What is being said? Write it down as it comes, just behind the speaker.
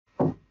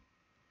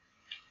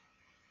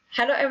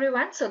Hello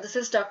everyone, so this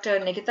is Dr.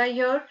 Nikita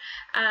here,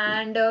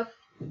 and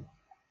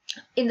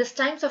in these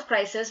times of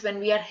crisis when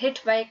we are hit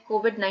by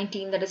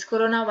COVID-19, that is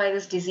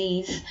coronavirus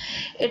disease,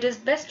 it is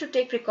best to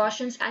take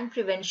precautions and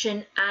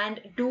prevention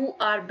and do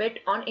our bit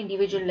on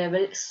individual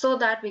level so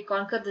that we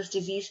conquer this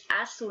disease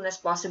as soon as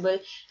possible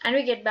and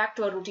we get back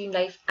to our routine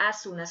life as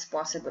soon as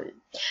possible.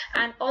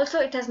 And also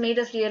it has made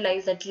us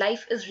realize that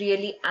life is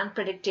really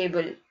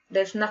unpredictable.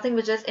 There's nothing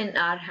which is in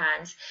our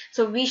hands.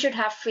 So we should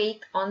have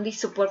faith on the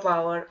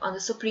superpower, on the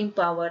supreme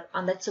power,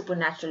 on that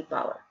supernatural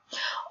power.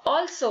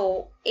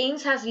 Also,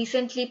 AIIMS has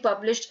recently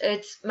published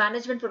its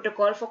management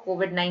protocol for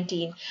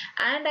COVID-19,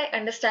 and I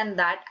understand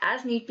that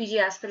as NEET PG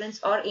aspirants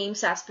or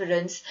AIIMS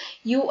aspirants,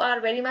 you are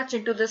very much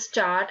into this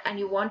chart and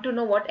you want to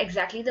know what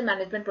exactly the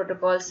management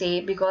protocol say,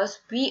 because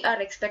we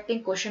are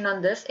expecting question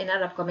on this in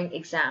our upcoming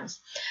exams.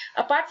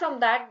 Apart from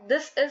that,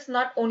 this is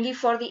not only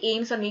for the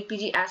AIIMS or NEET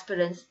PG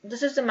aspirants.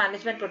 This is the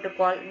management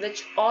protocol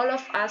which all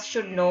of us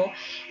should know.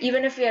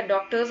 Even if we are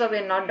doctors or we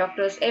are not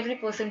doctors, every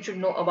person should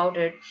know about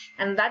it,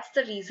 and that's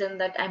the reason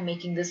that I'm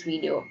making this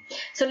video.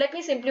 So let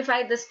me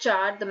simplify this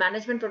chart, the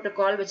management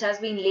protocol which has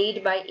been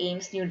laid by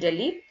AIIMS New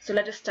Delhi. So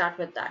let us start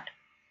with that.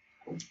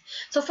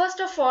 So first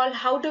of all,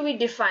 how do we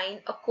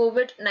define a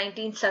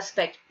COVID-19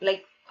 suspect?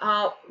 Like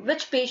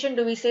which patient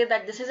do we say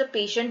that this is a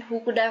patient who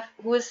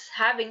is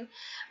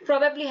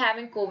probably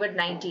having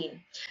COVID-19?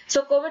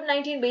 So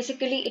COVID-19,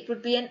 basically it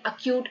would be an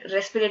acute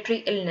respiratory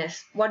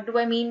illness. What do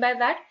I mean by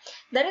that?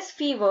 There is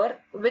fever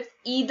with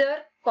either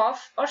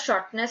cough or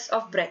shortness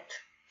of breath.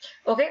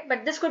 Okay,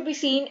 but this could be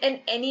seen in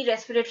any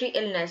respiratory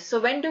illness.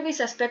 So when do we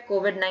suspect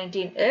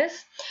COVID-19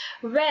 is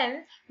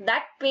when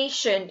that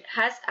patient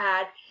has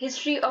had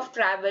history of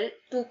travel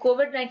to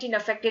COVID-19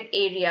 affected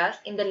areas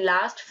in the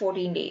last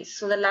 14 days.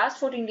 So the last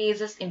 14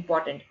 days is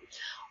important.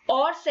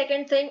 Or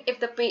second thing,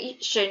 if the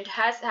patient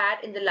has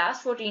had in the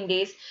last 14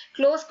 days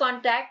close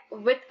contact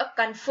with a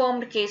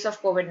confirmed case of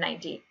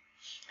COVID-19.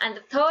 And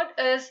the third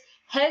is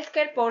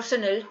healthcare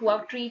personnel who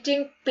are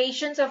treating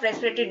patients of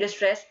respiratory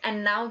distress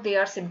and now they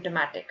are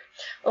symptomatic.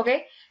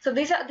 Okay, so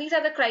these are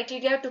the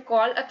criteria to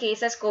call a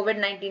case as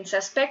COVID-19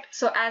 suspect.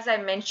 So as I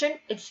mentioned,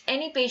 it's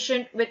any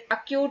patient with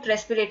acute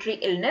respiratory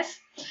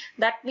illness.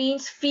 That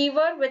means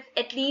fever with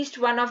at least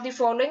one of the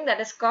following, that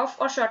is cough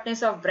or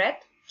shortness of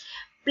breath,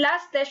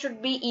 plus there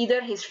should be either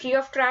history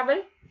of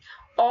travel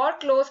or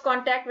close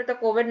contact with a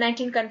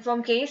COVID-19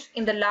 confirmed case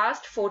in the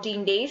last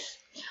 14 days.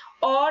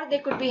 Or they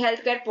could be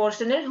healthcare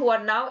personnel who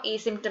are now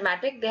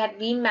asymptomatic. They had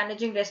been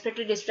managing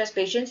respiratory distress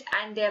patients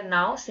and they are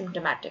now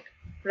symptomatic,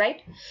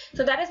 right?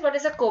 So that is what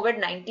is a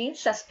COVID-19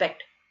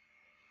 suspect.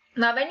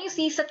 Now, when you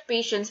see such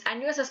patients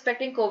and you are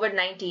suspecting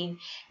COVID-19,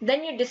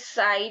 then you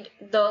decide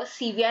the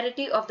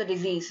severity of the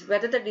disease,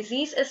 whether the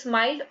disease is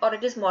mild or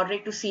it is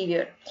moderate to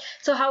severe.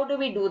 So how do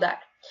we do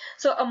that?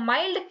 So a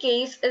mild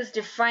case is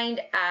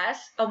defined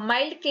as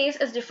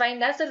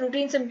the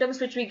routine symptoms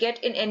which we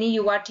get in any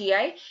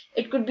URTI.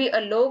 It could be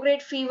a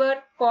low-grade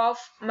fever,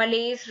 cough,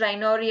 malaise,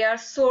 rhinorrhea,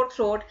 sore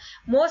throat.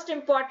 Most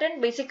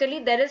important, basically,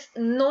 there is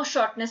no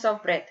shortness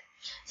of breath.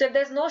 So if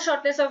there's no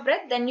shortness of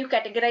breath, then you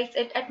categorize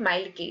it at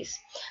mild case.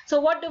 So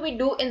what do we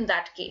do in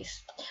that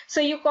case? So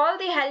you call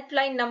the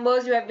helpline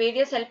numbers. You have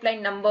various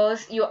helpline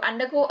numbers. You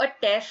undergo a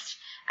test.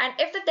 And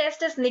if the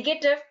test is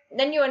negative,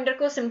 then you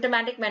undergo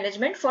symptomatic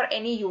management for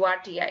any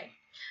URTI.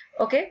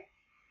 Okay.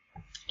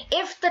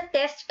 If the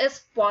test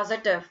is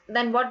positive,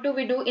 then what do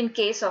we do in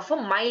case of a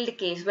mild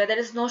case where there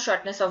is no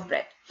shortness of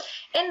breath?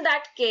 In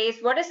that case,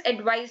 what is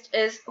advised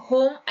is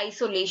home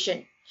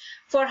isolation.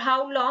 For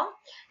how long?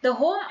 The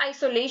home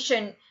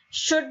isolation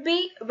should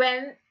be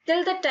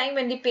till the time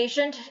when the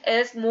patient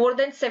is more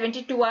than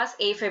 72 hours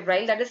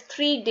afebrile, that is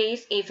 3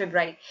 days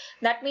afebrile.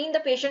 That means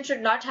the patient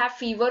should not have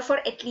fever for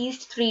at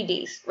least 3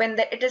 days. When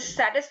it is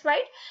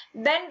satisfied,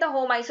 then the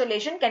home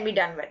isolation can be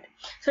done with.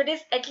 So it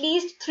is at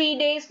least 3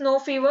 days no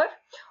fever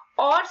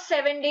or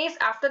 7 days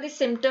after the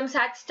symptoms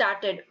had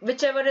started,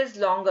 whichever is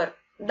longer.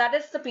 That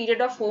is the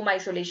period of home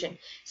isolation.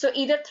 So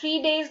either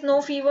 3 days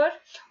no fever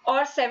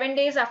or 7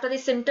 days after the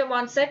symptom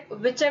onset,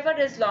 whichever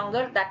is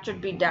longer, that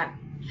should be done.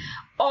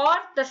 Or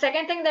the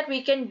second thing that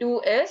we can do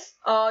is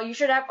you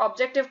should have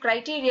objective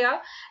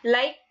criteria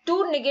like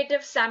 2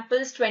 negative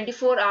samples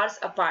 24 hours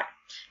apart.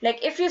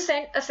 Like if you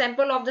send a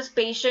sample of this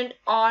patient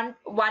on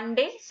one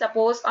day,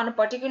 suppose on a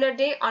particular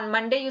day, on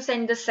Monday you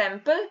send the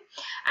sample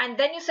and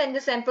then you send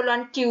the sample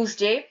on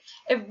Tuesday.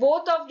 If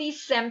both of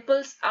these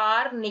samples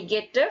are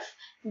negative,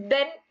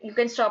 then you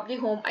can stop the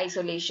home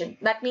isolation.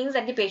 That means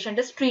that the patient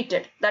is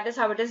treated. That is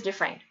how it is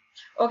defined.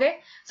 Okay.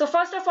 So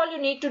first of all, you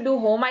need to do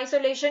home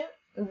isolation,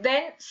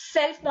 then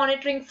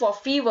self-monitoring for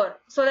fever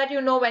so that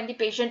you know when the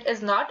patient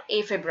is not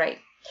afebrile.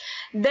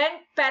 Then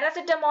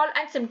paracetamol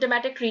and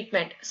symptomatic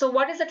treatment. So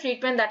what is the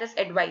treatment that is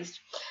advised?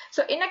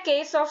 So in a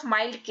case of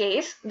mild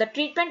case, the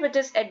treatment which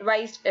is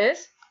advised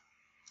is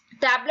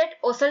tablet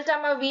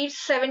oseltamivir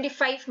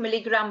 75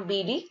 mg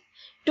BD,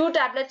 2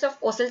 tablets of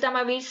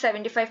oseltamivir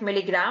 75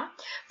 mg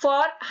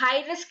for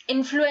high risk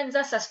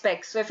influenza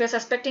suspects. So if you're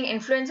suspecting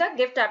influenza,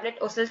 give tablet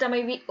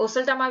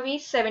oseltamivir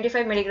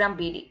 75 mg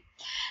BD.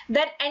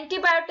 Then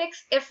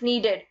antibiotics if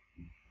needed.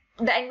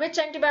 Then which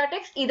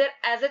antibiotics? Either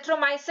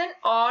azithromycin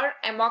or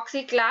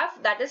amoxiclav,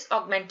 that is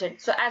augmentin.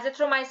 So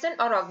azithromycin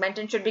or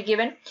augmentin should be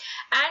given,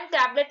 and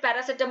tablet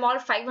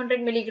paracetamol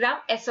 500 milligram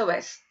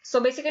SOS.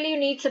 So basically you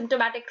need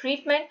symptomatic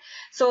treatment.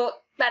 So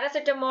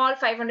paracetamol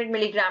 500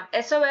 milligram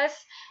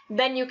SOS.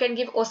 Then you can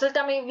give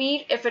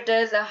oseltamivir if it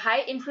is a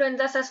high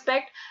influenza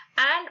suspect,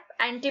 and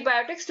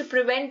antibiotics to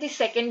prevent the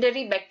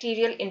secondary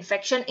bacterial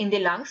infection in the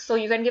lungs. So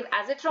you can give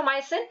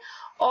azithromycin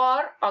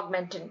or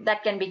augmentin,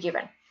 that can be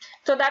given.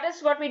 So that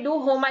is what we do: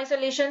 home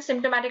isolation,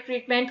 symptomatic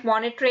treatment,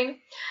 monitoring,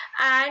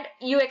 and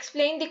you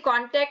explain the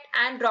contact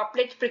and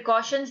droplet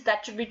precautions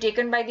that should be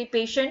taken by the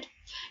patient.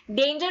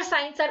 Danger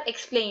signs are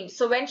explained.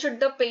 So when should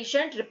the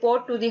patient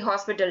report to the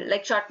hospital,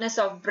 like shortness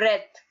of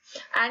breath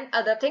and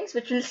other things,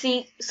 which we'll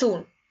see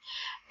soon.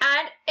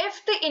 And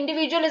if the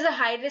individual is a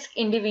high risk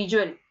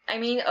individual, I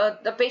mean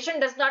the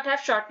patient does not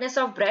have shortness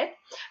of breath,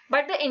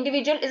 but the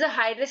individual is a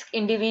high risk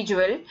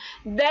individual,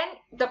 then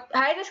the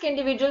high risk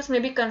individuals may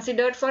be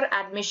considered for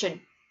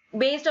admission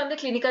based on the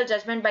clinical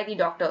judgment by the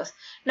doctors.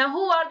 Now,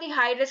 who are the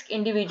high risk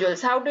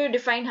individuals? How do you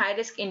define high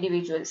risk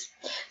individuals?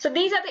 So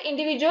these are the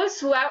individuals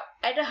who are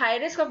at a high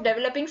risk of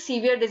developing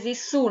severe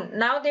disease soon.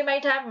 Now they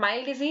might have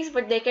mild disease,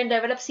 but they can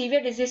develop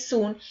severe disease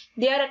soon.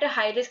 They are at a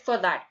high risk for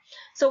that.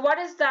 So what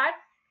is that?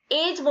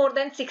 Age more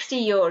than 60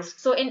 years.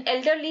 So in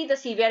elderly, the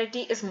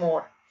severity is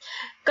more.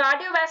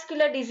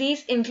 Cardiovascular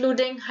disease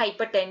including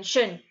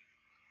hypertension,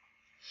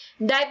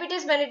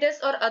 diabetes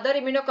mellitus or other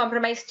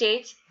immunocompromised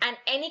states, and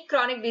any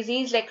chronic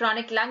disease like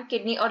chronic lung,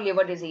 kidney or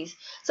liver disease.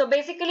 So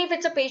basically if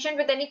it's a patient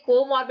with any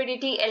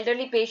comorbidity,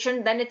 elderly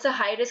patient, then it's a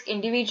high risk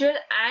individual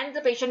and the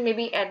patient may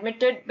be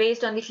admitted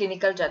based on the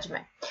clinical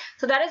judgment.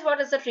 So that is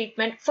what is the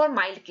treatment for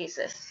mild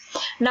cases.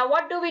 Now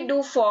what do we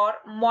do for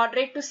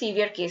moderate to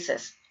severe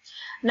cases?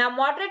 Now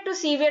moderate to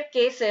severe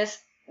cases,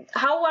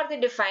 how are they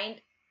defined?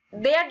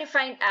 They are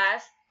defined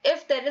as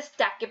if there is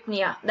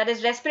tachypnea, that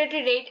is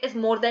respiratory rate is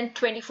more than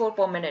 24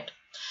 per minute.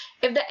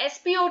 If the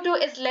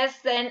SpO2 is less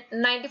than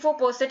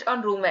 94%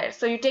 on room air,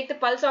 so you take the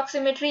pulse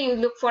oximetry, you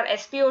look for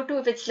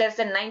SpO2, if it's less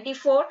than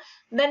 94,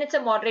 then it's a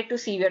moderate to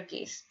severe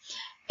case.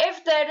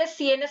 If there is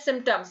CNS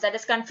symptoms, that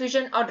is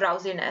confusion or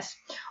drowsiness,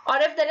 or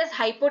if there is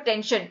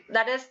hypotension,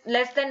 that is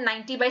less than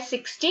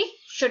 90/60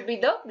 should be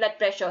the blood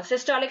pressure,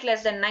 systolic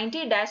less than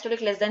 90,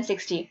 diastolic less than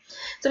 60.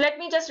 So let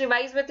me just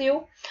revise with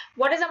you.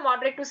 What is a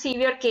moderate to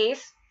severe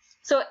case?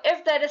 So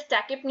if there is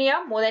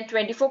tachypnea more than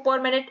 24 per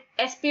minute,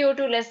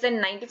 SpO2 less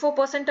than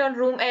 94% on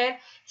room air,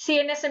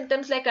 CNS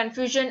symptoms like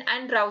confusion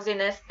and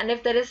drowsiness, and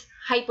if there is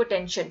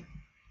hypotension,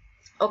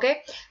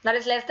 okay, that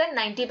is less than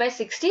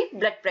 90/60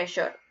 blood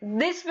pressure,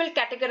 this will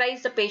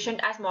categorize the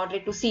patient as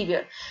moderate to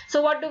severe.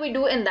 So what do we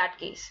do in that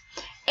case?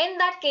 In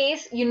that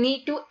case, you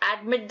need to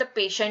admit the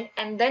patient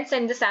and then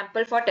send the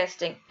sample for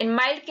testing. In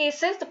mild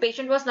cases, the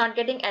patient was not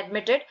getting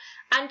admitted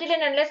until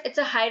and unless it's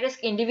a high risk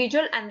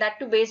individual, and that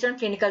too based on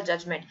clinical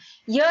judgment.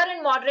 Here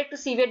in moderate to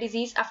severe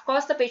disease, of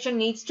course the patient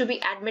needs to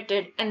be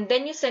admitted and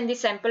then you send the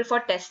sample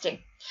for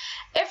testing.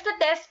 If the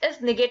test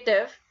is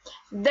negative,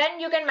 then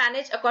you can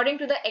manage according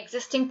to the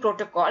existing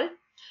protocol.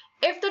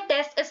 If the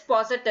test is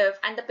positive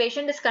and the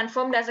patient is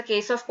confirmed as a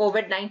case of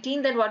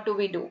COVID-19, then what do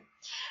we do?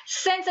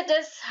 Since it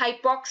is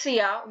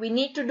hypoxia, we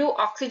need to do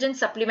oxygen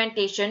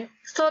supplementation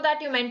so that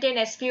you maintain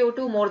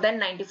SpO2 more than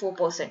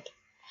 94%.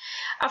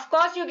 Of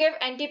course, you give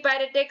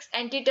antipyretics,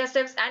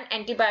 antitussives and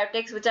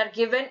antibiotics, which are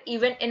given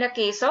even in a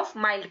case of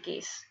mild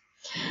case.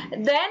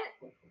 Then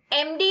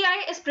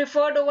MDI is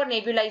preferred over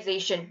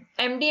nebulization.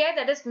 MDI,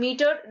 that is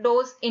metered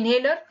dose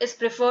inhaler, is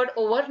preferred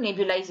over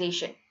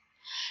nebulization.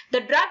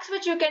 The drugs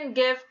which you can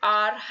give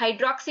are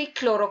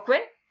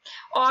hydroxychloroquine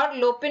or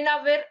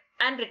lopinavir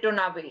and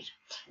ritonavir.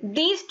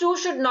 These two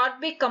should not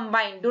be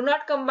combined. Do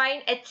not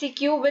combine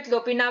HCQ with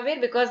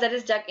lopinavir because there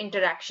is drug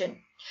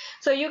interaction.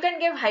 So you can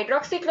give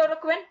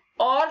hydroxychloroquine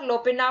or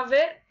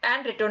lopinavir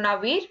and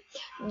ritonavir,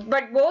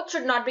 but both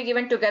should not be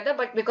given together,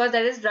 but because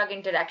there is drug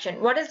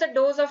interaction. What is the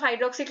dose of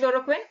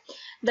hydroxychloroquine?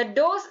 The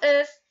dose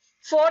is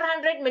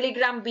 400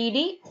 milligram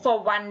BD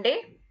for 1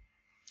 day,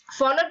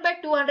 followed by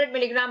 200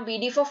 milligram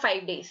BD for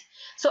 5 days.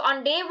 So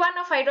on day 1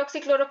 of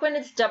hydroxychloroquine,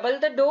 it's double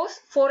the dose,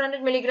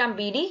 400 milligram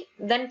BD.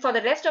 Then for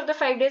the rest of the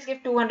 5 days,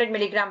 give 200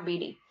 milligram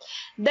BD.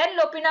 Then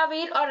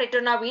lopinavir or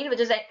ritonavir, which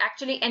is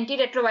actually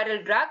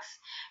antiretroviral drugs,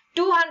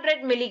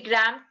 200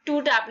 milligram,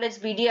 2 tablets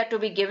BD are to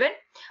be given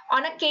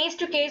on a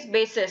case-to-case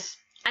basis,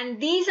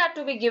 and these are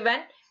to be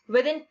given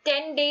within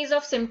 10 days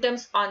of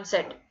symptoms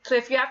onset. So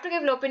if you have to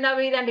give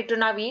lopinavir and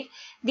ritonavir,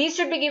 these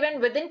should be given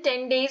within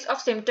 10 days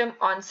of symptom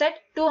onset,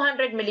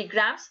 200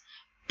 milligrams,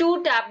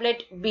 2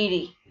 tablet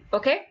BD,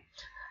 okay?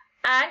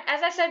 And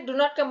as I said, do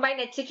not combine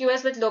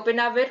HCQS with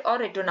lopinavir or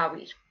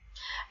ritonavir.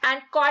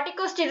 And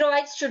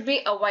corticosteroids should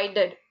be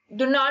avoided.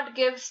 Do not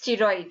give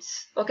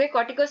steroids, okay?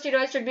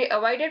 Corticosteroids should be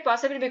avoided,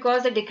 possibly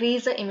because they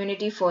decrease the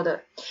immunity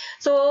further.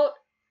 So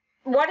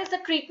what is the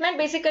treatment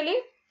basically?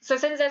 So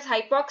since there's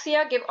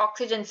hypoxia, give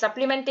oxygen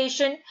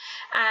supplementation,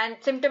 and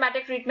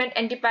symptomatic treatment,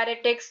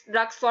 antipyretics,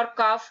 drugs for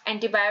cough,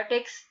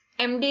 antibiotics.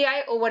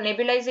 MDI over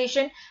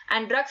nebulization,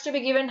 and drugs to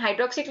be given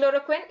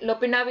hydroxychloroquine,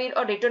 lopinavir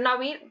or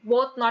ritonavir,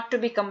 both not to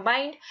be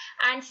combined,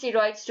 and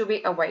steroids to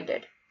be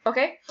avoided.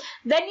 Okay,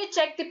 then you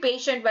check the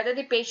patient whether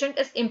the patient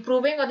is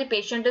improving or the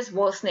patient is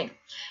worsening.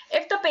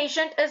 If the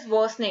patient is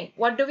worsening,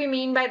 what do we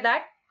mean by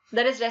that?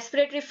 There is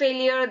respiratory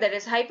failure, there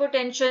is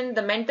hypotension,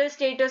 the mental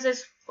status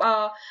is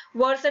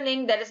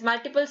worsening, there is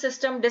multiple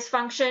system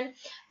dysfunction.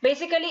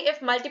 Basically, if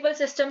multiple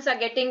systems are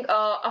getting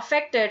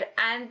affected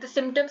and the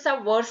symptoms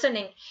are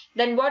worsening,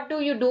 then what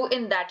do you do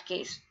in that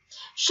case?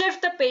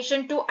 Shift the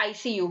patient to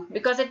ICU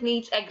because it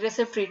needs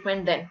aggressive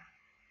treatment then.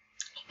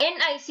 In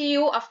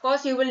ICU, of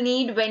course, you will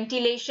need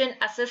ventilation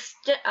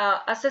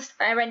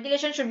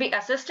ventilation should be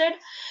assisted.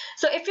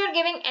 So if you're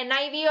giving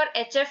NIV or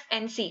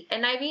HFNC,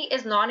 NIV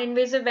is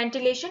non-invasive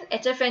ventilation,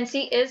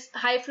 HFNC is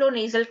high flow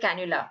nasal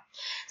cannula.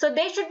 So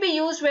they should be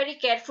used very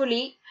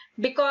carefully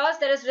because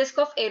there is risk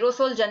of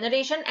aerosol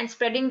generation and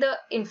spreading the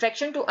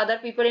infection to other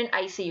people in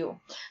ICU.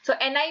 So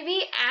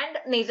NIV and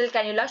nasal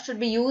cannula should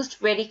be used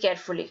very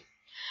carefully.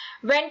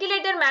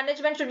 Ventilator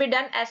management should be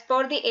done as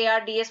per the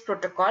ARDS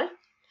protocol.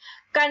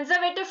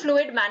 Conservative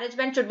fluid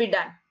management should be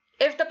done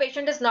if the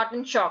patient is not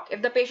in shock.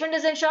 If the patient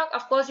is in shock,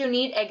 of course, you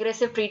need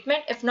aggressive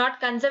treatment. If not,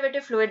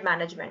 conservative fluid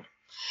management.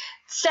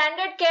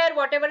 Standard care,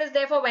 whatever is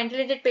there for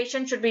ventilated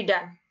patients should be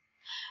done.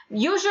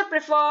 You should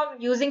prefer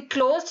using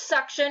closed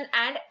suction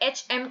and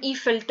HME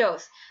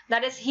filters,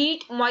 that is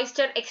heat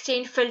moisture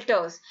exchange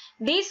filters.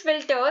 These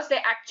filters, they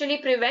actually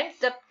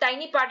prevent the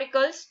tiny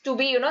particles to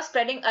be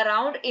spreading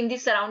around in the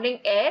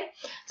surrounding air.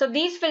 So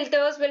these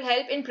filters will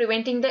help in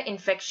preventing the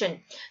infection.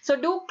 So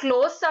do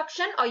closed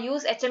suction or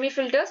use HME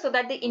filters so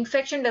that the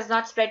infection does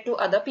not spread to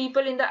other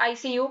people in the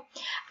ICU.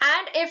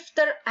 And if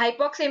the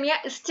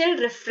hypoxemia is still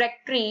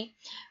refractory,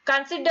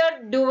 consider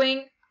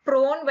doing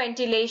prone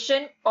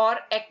ventilation or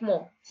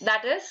ECMO,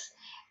 that is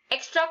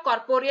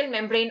extracorporeal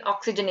membrane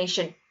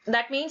oxygenation.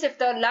 That means if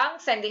the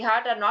lungs and the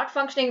heart are not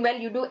functioning well,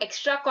 you do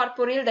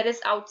extracorporeal, that is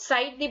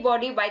outside the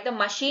body by the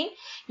machine.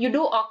 You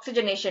do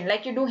oxygenation,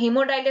 like you do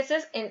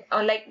hemodialysis in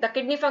like the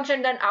kidney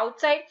function done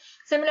outside.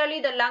 Similarly,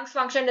 the lungs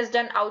function is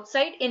done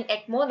outside in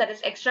ECMO, that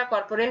is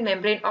extracorporeal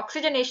membrane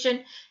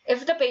oxygenation,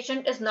 if the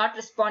patient is not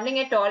responding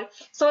at all,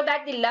 so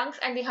that the lungs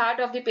and the heart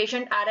of the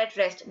patient are at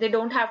rest. They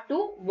don't have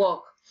to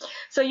work.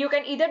 So you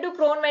can either do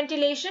prone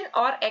ventilation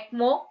or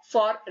ECMO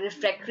for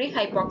refractory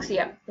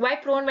hypoxia. Why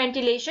prone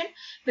ventilation?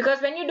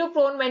 Because when you do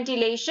prone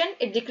ventilation,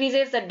 it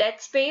decreases the dead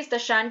space, the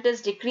shunt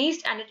is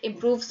decreased, and it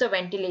improves the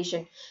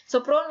ventilation.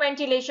 So prone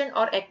ventilation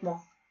or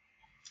ECMO.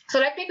 So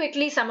let me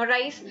quickly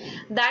summarize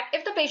that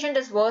if the patient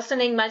is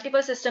worsening,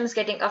 multiple systems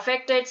getting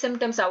affected,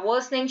 symptoms are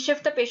worsening,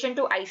 shift the patient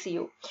to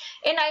ICU.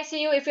 In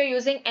ICU, if you're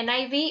using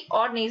NIV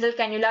or nasal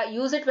cannula,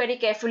 use it very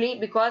carefully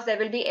because there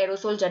will be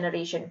aerosol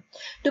generation.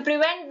 To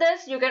prevent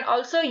this, you can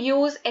also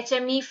use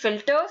HME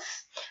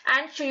filters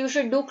and you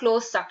should do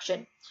closed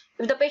suction.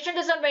 If the patient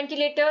is on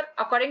ventilator,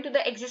 according to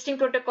the existing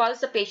protocols,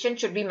 the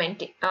patient should be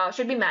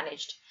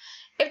managed.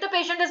 If the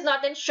patient is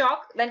not in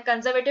shock, then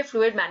conservative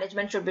fluid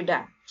management should be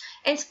done.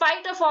 In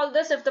spite of all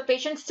this, if the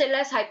patient still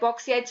has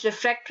hypoxia, it's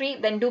refractory,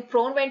 then do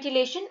prone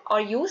ventilation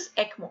or use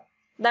ECMO.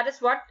 That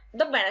is what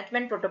the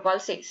management protocol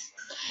says.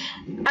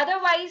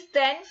 Otherwise,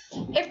 then,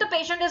 if the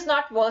patient is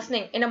not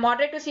worsening, in a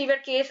moderate to severe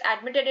case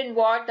admitted in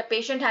ward, the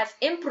patient has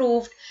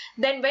improved,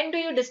 then when do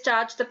you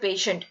discharge the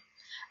patient?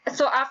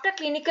 So after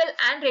clinical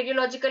and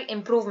radiological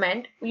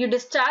improvement, you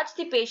discharge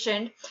the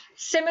patient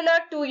similar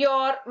to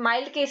your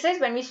mild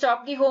cases when we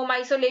stop the home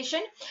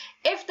isolation.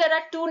 If there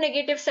are 2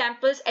 negative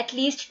samples at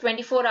least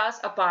 24 hours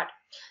apart.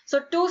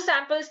 So 2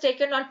 samples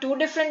taken on 2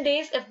 different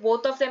days. If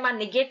both of them are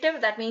negative,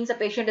 that means the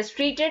patient is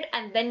treated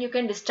and then you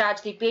can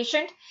discharge the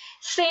patient.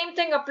 Same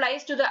thing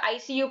applies to the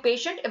ICU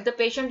patient. If the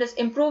patient is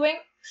improving,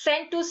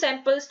 send 2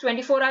 samples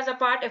 24 hours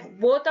apart. If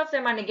both of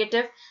them are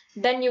negative,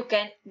 then you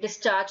can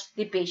discharge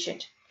the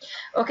patient.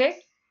 Okay,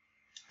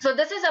 so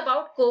this is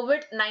about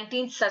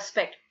COVID-19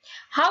 suspect.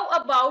 How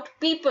about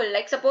people,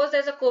 like suppose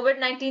there's a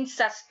COVID-19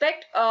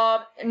 suspect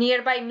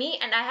nearby me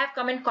and I have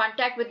come in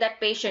contact with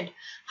that patient.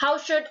 How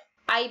should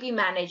I be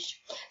managed?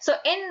 So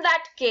in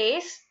that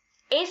case,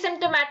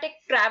 asymptomatic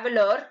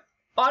traveler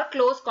or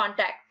close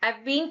contact.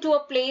 I've been to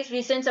a place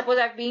recent, suppose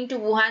I've been to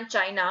Wuhan,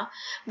 China,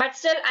 but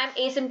still I'm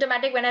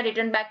asymptomatic when I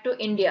return back to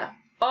India.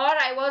 Or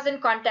I was in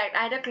contact,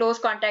 I had a close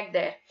contact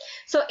there.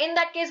 So in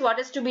that case, what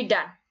is to be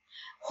done?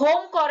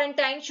 Home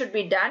quarantine should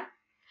be done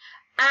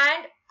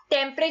and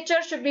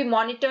temperature should be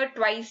monitored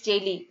twice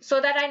daily so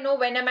that I know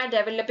when am I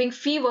developing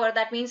fever,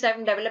 that means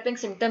I'm developing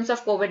symptoms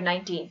of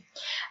COVID-19.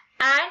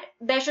 And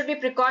there should be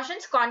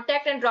precautions,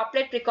 contact and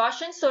droplet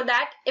precautions, so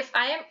that if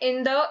I am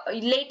in the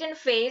latent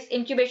phase,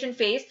 incubation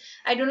phase,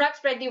 I do not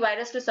spread the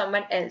virus to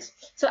someone else.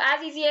 So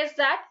as easy as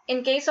that,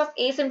 in case of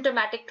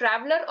asymptomatic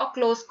traveler or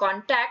close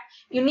contact,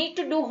 you need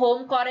to do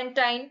home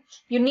quarantine,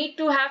 you need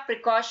to have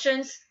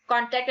precautions,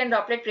 contact and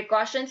droplet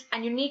precautions,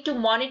 and you need to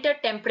monitor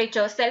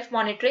temperature,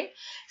 self-monitoring,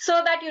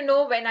 so that you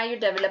know when are you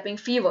developing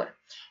fever.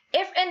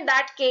 If in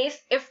that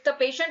case, if the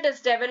person is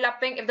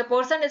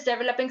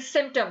developing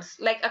symptoms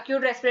like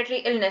acute respiratory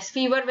illness,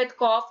 fever with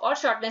cough or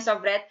shortness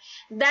of breath,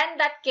 then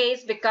that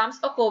case becomes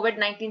a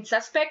COVID-19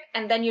 suspect,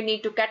 and then you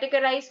need to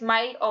categorize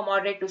mild or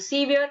moderate to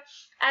severe.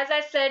 As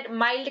I said,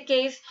 mild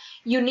case,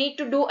 you need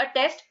to do a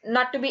test,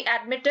 not to be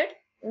admitted.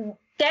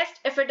 Test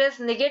if it is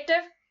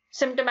negative,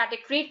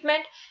 symptomatic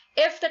treatment.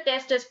 If the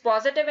test is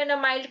positive in a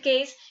mild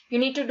case, you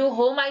need to do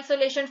home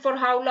isolation for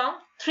how long?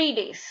 3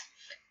 days.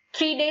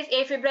 3 days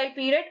afebrile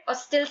period, or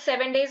still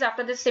 7 days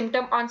after the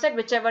symptom onset,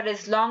 whichever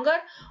is longer,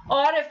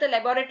 or if the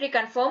laboratory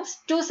confirms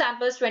 2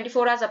 samples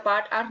 24 hours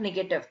apart are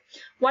negative.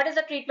 What is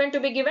the treatment to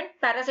be given?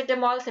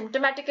 Paracetamol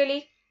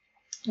symptomatically.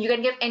 You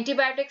can give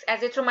antibiotics,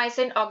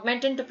 azithromycin,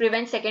 augmentin to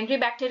prevent secondary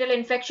bacterial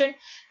infection,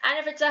 and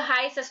if it's a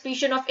high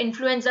suspicion of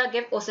influenza,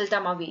 give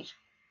oseltamivir.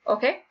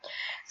 Okay,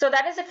 so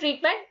that is the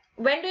treatment.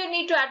 When do you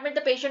need to admit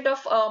the patient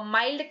of a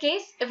mild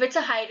case? If it's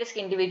a high-risk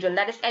individual,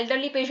 that is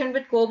elderly patient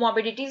with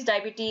comorbidities,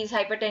 diabetes,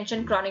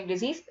 hypertension, chronic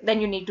disease,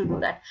 then you need to do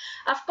that.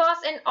 Of course,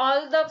 in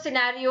all the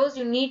scenarios,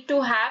 you need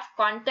to have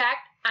contact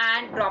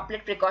and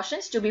droplet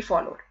precautions to be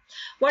followed.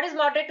 What is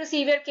moderate to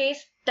severe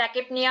case?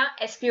 Tachypnea,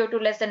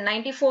 SpO2 less than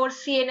 94,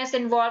 CNS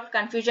involved,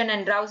 confusion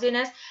and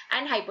drowsiness,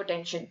 and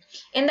hypotension.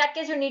 In that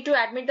case, you need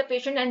to admit the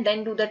patient and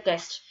then do the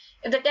test.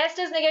 If the test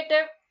is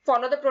negative,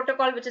 follow the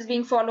protocol which is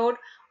being followed.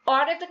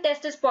 Or if the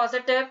test is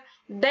positive,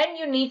 then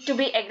you need to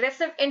be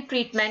aggressive in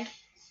treatment,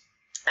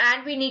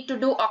 and we need to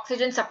do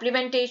oxygen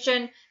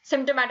supplementation,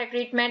 symptomatic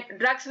treatment.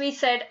 Drugs we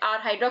said are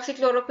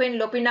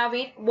hydroxychloroquine,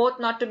 lopinavir, both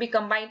not to be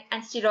combined,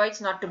 and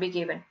steroids not to be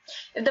given.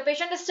 If the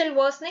patient is still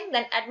worsening,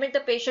 then admit the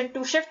patient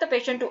to shift the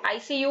patient to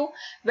ICU.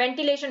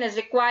 Ventilation is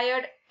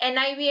required.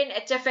 NIV and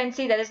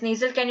HFNC, that is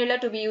nasal cannula,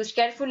 to be used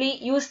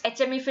carefully. Use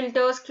HME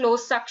filters,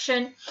 closed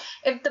suction.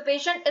 If the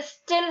patient is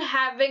still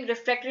having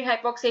refractory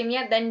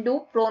hypoxemia, then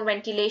do Pran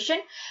Ventilation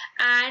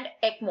and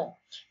ECMO.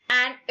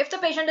 And if the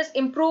patient is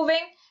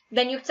improving,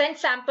 then you send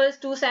samples,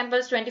 2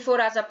 samples 24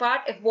 hours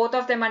apart. If both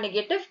of them are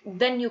negative,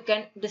 then you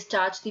can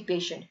discharge the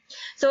patient.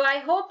 So I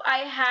hope I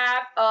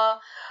have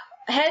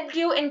helped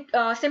you in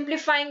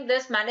simplifying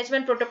this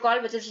management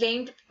protocol, which is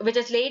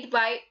laid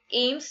by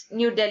AIIMS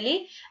New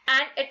Delhi,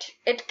 and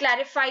it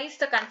clarifies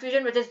the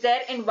confusion which is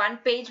there in one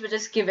page which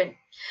is given.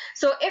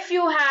 So if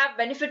you have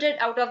benefited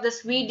out of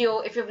this video,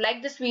 if you've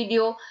liked this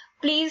video,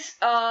 please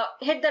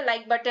hit the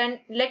like button.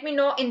 Let me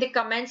know in the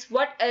comments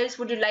what else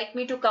would you like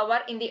me to cover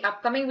in the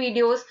upcoming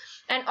videos,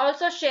 and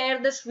also share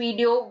this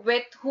video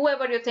with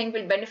whoever you think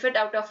will benefit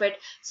out of it,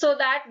 so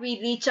that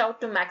we reach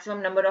out to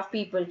maximum number of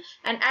people.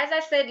 And as I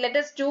said, let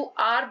us do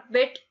our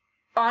bit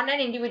on an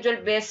individual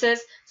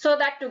basis, so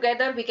that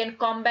together we can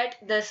combat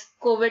this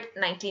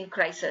COVID-19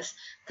 crisis.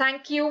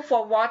 Thank you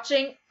for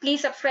watching.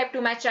 Please subscribe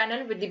to my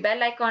channel with the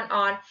bell icon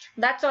on.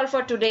 That's all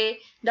for today.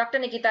 Dr.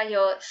 Nikita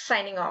here,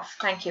 signing off.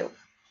 Thank you.